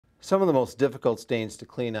Some of the most difficult stains to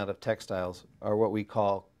clean out of textiles are what we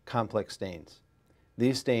call complex stains.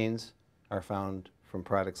 These stains are found from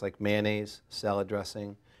products like mayonnaise, salad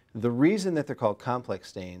dressing. The reason that they're called complex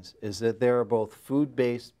stains is that there are both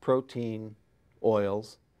food-based protein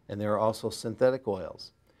oils and there are also synthetic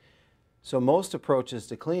oils. So most approaches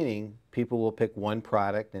to cleaning, people will pick one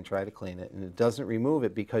product and try to clean it, and it doesn't remove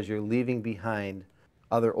it because you're leaving behind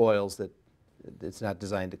other oils that it's not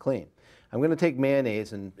designed to clean. I'm going to take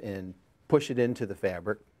mayonnaise and push it into the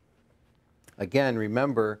fabric. Again,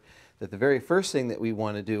 remember that the very first thing that we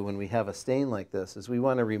want to do when we have a stain like this is we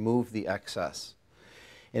want to remove the excess.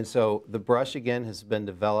 And so the brush again has been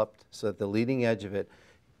developed so that the leading edge of it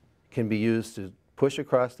can be used to push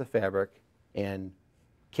across the fabric and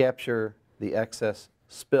capture the excess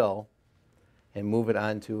spill and move it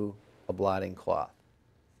onto a blotting cloth.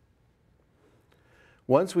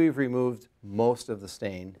 Once we've removed most of the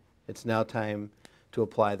stain, it's now time to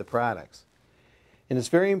apply the products. And it's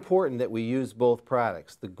very important that we use both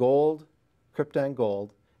products. The gold, Crypton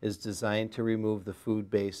Gold, is designed to remove the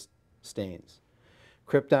food-based stains.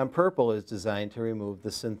 Crypton Purple is designed to remove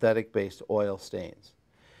the synthetic-based oil stains.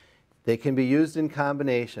 They can be used in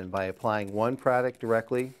combination by applying one product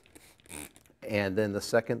directly and then the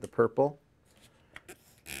second, the purple,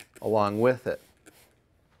 along with it.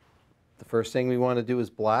 The first thing we want to do is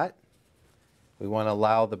blot. We want to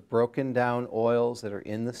allow the broken down oils that are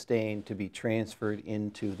in the stain to be transferred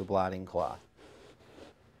into the blotting cloth.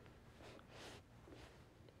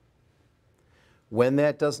 When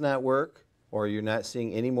that does not work, or you're not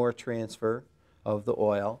seeing any more transfer of the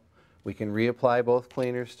oil, we can reapply both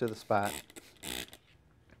cleaners to the spot.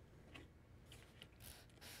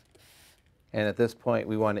 And at this point,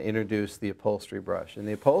 we want to introduce the upholstery brush. And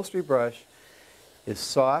the upholstery brush is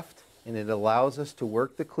soft, and it allows us to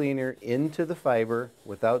work the cleaner into the fiber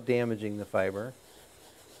without damaging the fiber.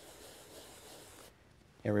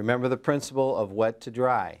 And remember the principle of wet to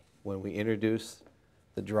dry. When we introduce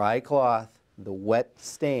the dry cloth, the wet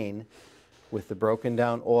stain with the broken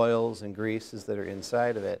down oils and greases that are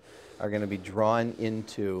inside of it are going to be drawn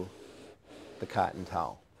into the cotton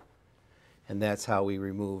towel. And that's how we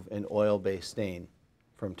remove an oil-based stain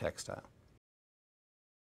from textile.